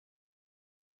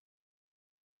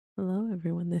Hello,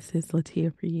 everyone. This is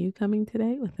Latia for you coming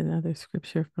today with another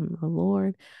scripture from the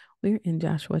Lord. We're in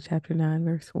Joshua chapter 9,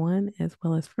 verse 1, as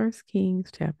well as First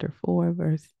Kings chapter 4,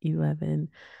 verse 11.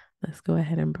 Let's go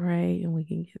ahead and pray and we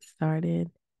can get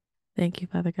started. Thank you,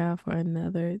 Father God, for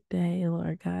another day,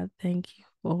 Lord God. Thank you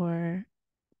for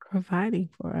providing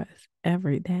for us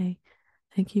every day.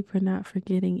 Thank you for not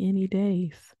forgetting any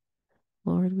days.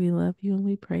 Lord, we love you and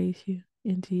we praise you.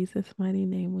 In Jesus' mighty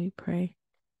name we pray.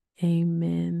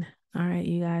 Amen. All right,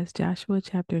 you guys, Joshua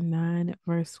chapter 9,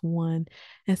 verse 1.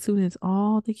 As soon as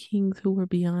all the kings who were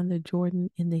beyond the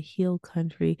Jordan in the hill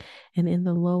country and in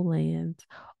the lowlands,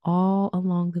 all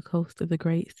along the coast of the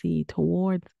Great Sea,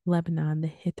 towards Lebanon, the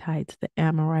Hittites, the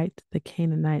Amorites, the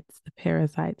Canaanites, the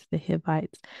Perizzites, the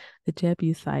Hivites, the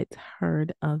Jebusites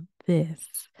heard of this.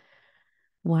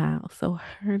 Wow. So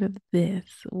heard of this.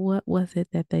 What was it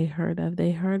that they heard of?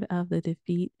 They heard of the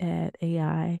defeat at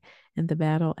Ai and the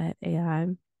battle at Ai.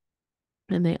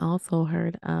 And they also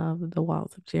heard of the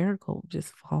walls of Jericho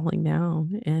just falling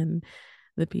down and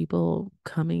the people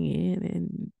coming in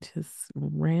and just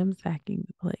ransacking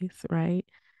the place, right?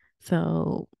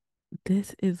 So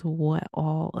this is what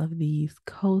all of these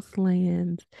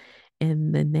coastlands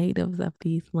and the natives of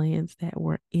these lands that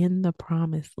were in the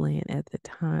promised land at the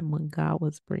time when God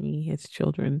was bringing his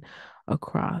children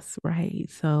across, right?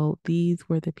 So these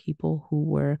were the people who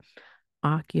were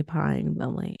occupying the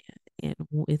land. And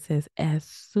it says, as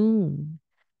soon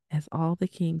as all the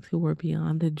kings who were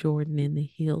beyond the Jordan in the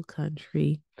hill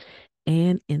country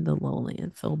and in the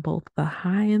lowland, so both the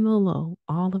high and the low,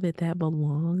 all of it that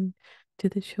belonged to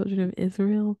the children of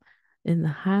Israel in the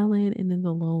highland and in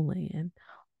the lowland,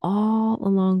 all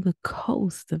along the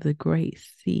coast of the great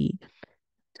sea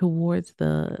towards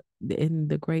in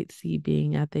the Great Sea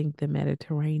being, I think, the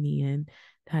Mediterranean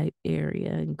type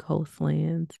area and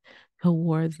coastlands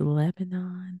towards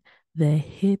Lebanon, the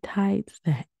Hittites,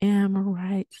 the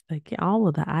Amorites, all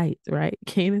of the ites, right?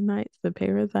 Canaanites, the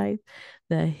Perizzites,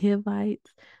 the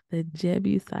Hivites, the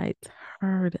Jebusites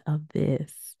heard of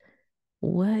this.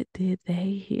 What did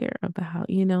they hear about?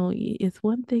 It's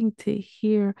one thing to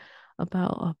hear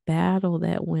about a battle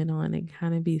that went on and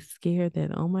kind of be scared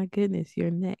that, oh my goodness,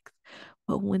 you're next.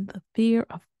 But when the fear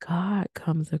of God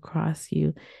comes across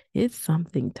you, it's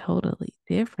something totally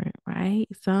different, right?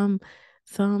 Some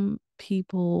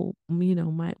people,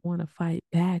 might want to fight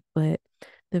back, but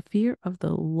the fear of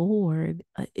the Lord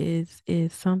is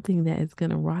something that is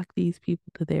going to rock these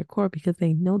people to their core because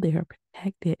they know they are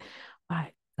protected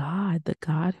by God, the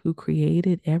God who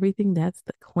created everything. That's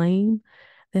the claim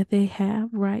that they have,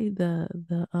 right?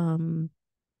 The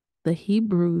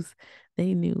Hebrews,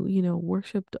 they knew,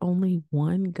 worshiped only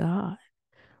one God,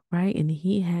 right? And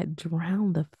he had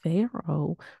drowned the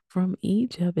Pharaoh from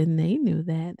Egypt, and they knew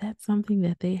that. That's something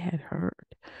that they had heard,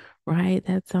 right?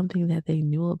 That's something that they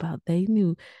knew about. They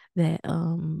knew that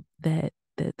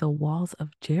the walls of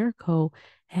Jericho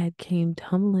had came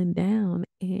tumbling down,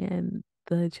 and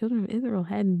the children of Israel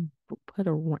hadn't put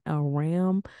a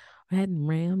ram or hadn't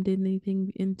rammed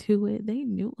anything into it. They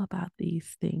knew about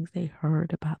these things. They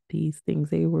heard about these things.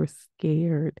 They were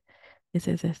scared. It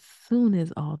says, as soon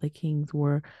as all the kings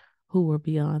were who were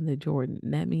beyond the Jordan,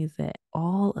 that means that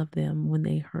all of them, when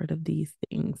they heard of these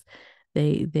things,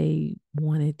 they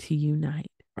wanted to unite,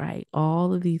 right?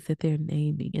 All of these that they're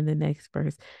naming in the next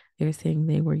verse, they're saying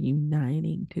they were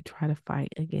uniting to try to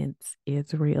fight against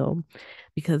Israel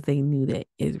because they knew that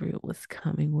Israel was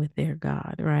coming with their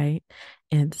God, right?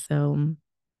 And so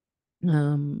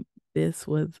um, this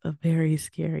was a very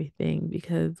scary thing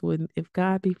because if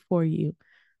God be for you,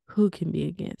 who can be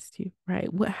against you,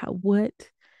 right? What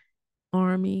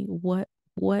army, what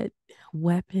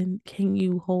weapon can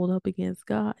you hold up against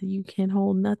God? You can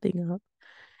hold nothing up.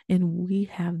 And we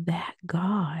have that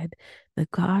God, the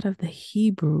God of the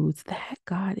Hebrews. That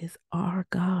God is our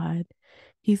God.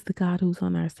 He's the God who's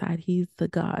on our side. He's the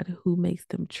God who makes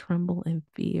them tremble in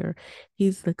fear.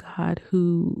 He's the God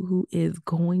who is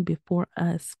going before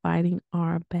us, fighting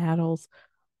our battles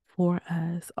for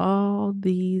us. All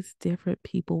these different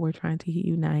people were trying to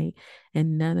unite,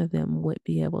 and none of them would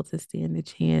be able to stand a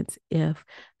chance if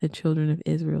the children of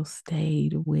Israel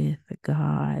stayed with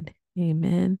God.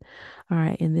 Amen. All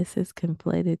right, and this is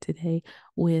conflated today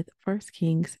with First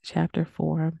Kings chapter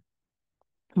 4,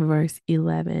 verse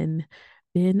 11.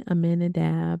 Ben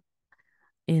Aminadab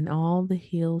in all the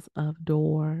hills of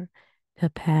Dor,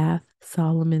 Tapath,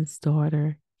 Solomon's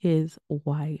daughter, his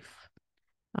wife.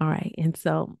 All right. And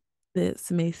so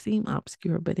this may seem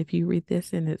obscure, but if you read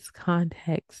this in its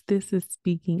context, this is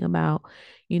speaking about,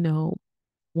 you know,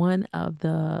 one of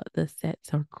the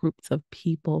sets or groups of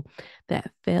people that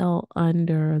fell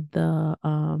under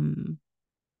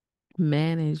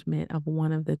management of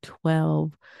one of the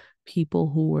 12 people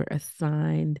who were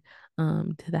assigned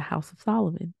to the house of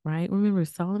Solomon, right? Remember,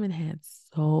 Solomon had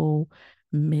so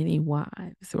many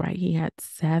wives, right? He had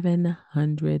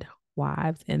 700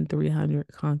 wives and 300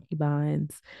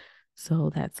 concubines.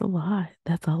 So that's a lot.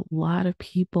 That's a lot of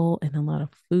people and a lot of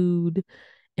food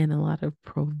and a lot of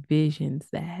provisions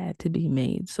that had to be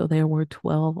made. So there were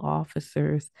 12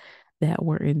 officers that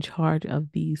were in charge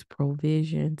of these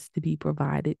provisions to be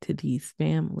provided to these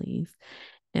families.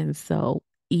 And so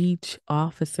each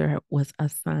officer was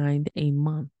assigned a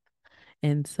month.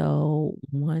 And so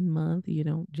 1 month,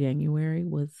 January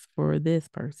was for this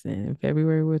person, and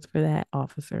February was for that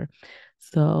officer.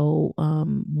 So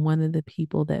one of the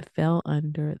people that fell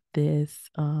under this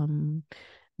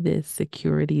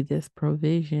security, this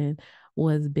provision,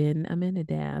 was Ben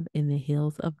Aminadab in the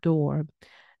hills of Dor.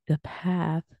 The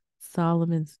path,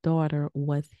 Solomon's daughter,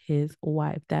 was his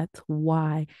wife. That's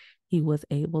why he was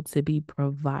able to be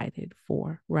provided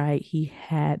for, right? He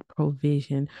had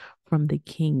provision from the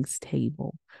king's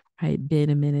table, right? Ben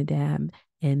Aminadab,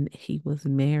 and he was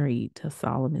married to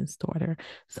Solomon's daughter.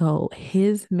 So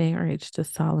his marriage to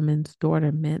Solomon's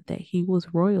daughter meant that he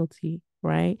was royalty,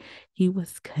 right? He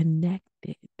was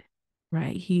connected,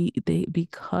 right?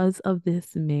 Because of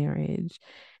this marriage,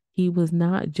 he was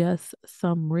not just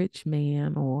some rich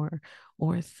man or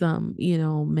some,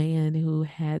 man who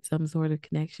had some sort of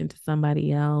connection to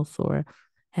somebody else or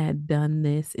had done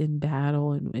this in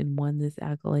battle and won this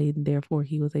accolade, and therefore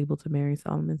he was able to marry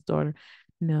Solomon's daughter.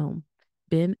 No,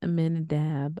 Ben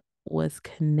Aminadab was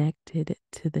connected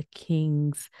to the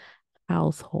king's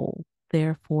household.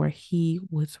 Therefore, he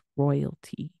was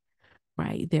royalty,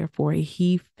 right? Therefore,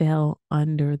 he fell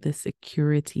under the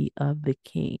security of the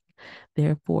king.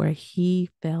 Therefore, he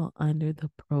fell under the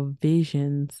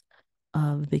provisions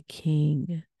of the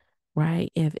king,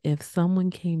 right? If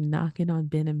someone came knocking on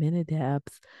Ben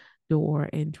Aminadab's door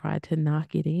and tried to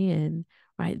knock it in,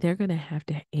 right, they're going to have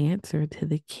to answer to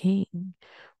the king,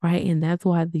 right? And that's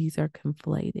why these are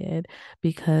conflated,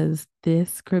 because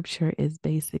this scripture is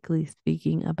basically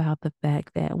speaking about the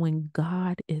fact that when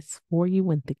God is for you,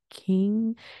 when the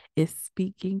king is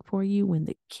speaking for you, when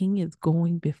the king is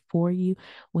going before you,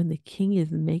 when the king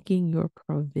is making your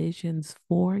provisions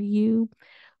for you,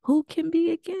 who can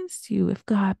be against you if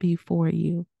God be for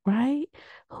you, right?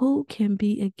 Who can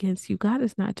be against you? God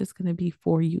is not just going to be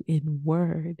for you in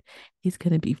word, He's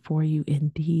going to be for you in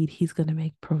deed. He's going to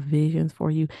make provisions for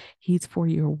you. He's for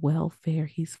your welfare.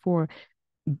 He's for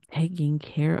taking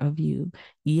care of you.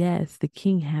 Yes, the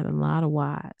king had a lot of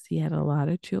wives, he had a lot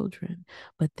of children,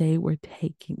 but they were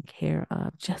taken care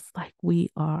of just like we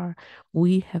are.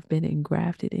 We have been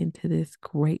engrafted into this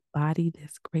great body,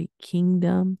 this great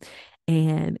kingdom,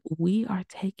 and we are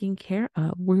taken care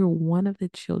of. We're one of the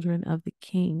children of the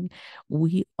king.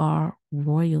 We are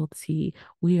royalty.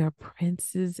 We are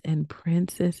princes and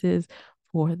princesses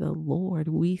for the Lord.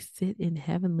 We sit in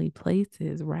heavenly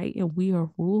places, right? And we are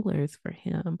rulers for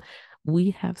Him.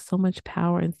 We have so much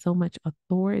power and so much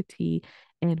authority,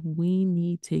 and we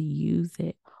need to use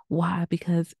it. Why?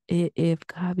 Because if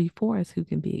God be for us, who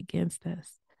can be against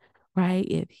us? Right?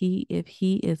 If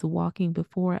he is walking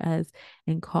before us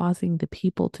and causing the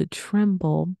people to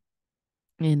tremble,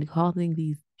 and causing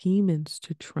these demons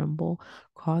to tremble,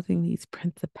 causing these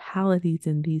principalities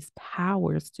and these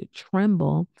powers to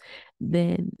tremble,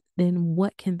 then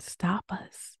what can stop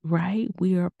us, right?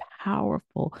 We are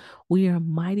powerful. We are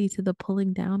mighty to the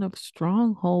pulling down of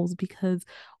strongholds because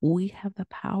we have the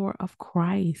power of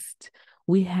Christ.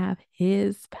 We have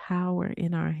his power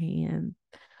in our hands.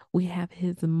 We have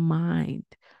his mind,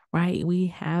 right? We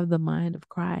have the mind of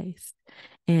Christ.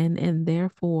 And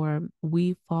therefore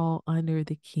we fall under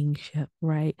the kingship,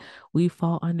 right? We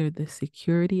fall under the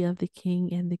security of the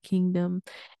king and the kingdom,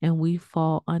 and we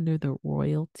fall under the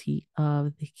royalty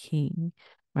of the king,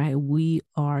 right? We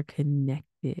are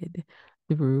connected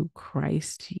through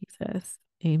Christ Jesus.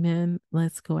 Amen.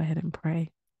 Let's go ahead and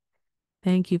pray.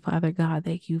 Thank you, Father God,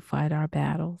 that you fight our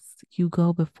battles. You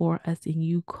go before us and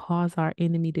you cause our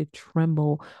enemy to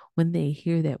tremble when they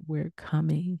hear that we're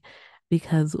coming,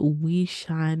 because we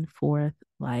shine forth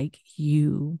like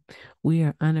you. We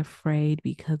are unafraid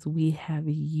because we have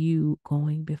you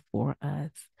going before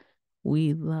us.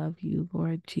 We love you,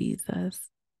 Lord Jesus.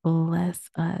 Bless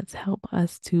us. Help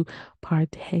us to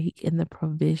partake in the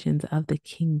provisions of the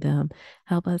kingdom.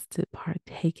 Help us to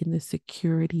partake in the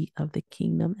security of the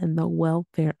kingdom and the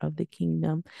welfare of the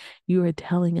kingdom. You are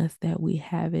telling us that we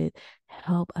have it.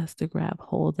 Help us to grab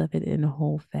hold of it and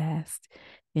hold fast.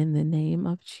 In the name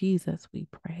of Jesus, we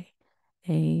pray.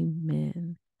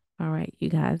 Amen. All right, you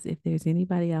guys, if there's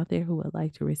anybody out there who would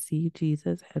like to receive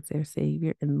Jesus as their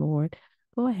Savior and Lord,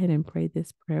 go ahead and pray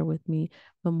this prayer with me.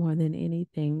 But more than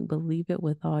anything, believe it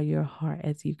with all your heart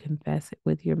as you confess it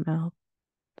with your mouth.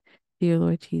 Dear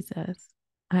Lord Jesus,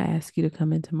 I ask you to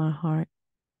come into my heart.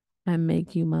 I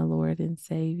make you my Lord and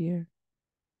Savior.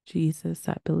 Jesus,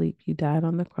 I believe you died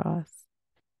on the cross,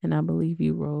 and I believe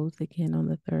you rose again on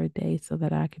the third day so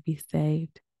that I could be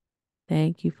saved.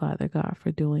 Thank you, Father God, for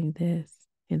doing this.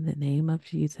 In the name of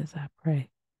Jesus, I pray.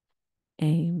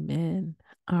 Amen.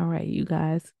 All right, you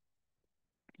guys.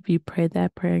 If you prayed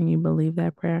that prayer and you believe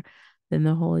that prayer, then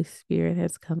the Holy Spirit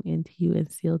has come into you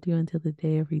and sealed you until the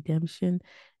day of redemption.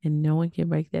 And no one can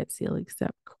break that seal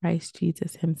except Christ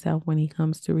Jesus Himself when He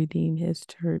comes to redeem His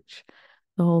church.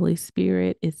 The Holy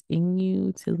Spirit is in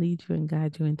you to lead you and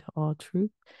guide you into all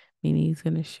truth, meaning He's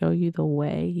going to show you the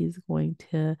way. He's going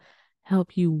to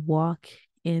help you walk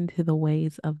into the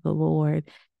ways of the Lord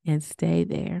and stay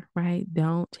there, right?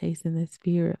 Don't chase in the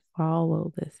Spirit,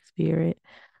 follow the Spirit.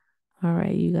 All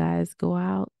right, you guys go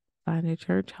out, find a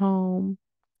church home,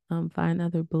 find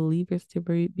other believers to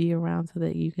be around so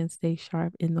that you can stay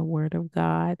sharp in the word of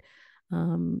God.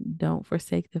 Don't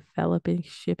forsake the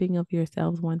fellowshipping of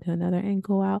yourselves one to another and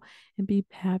go out and be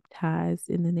baptized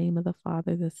in the name of the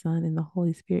Father, the Son, and the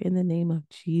Holy Spirit in the name of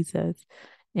Jesus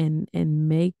and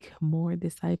make more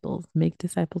disciples, make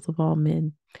disciples of all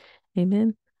men.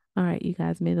 Amen. All right, you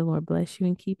guys, may the Lord bless you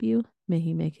and keep you. May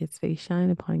He make His face shine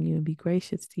upon you and be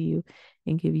gracious to you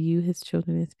and give you His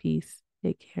children His peace.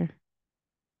 Take care.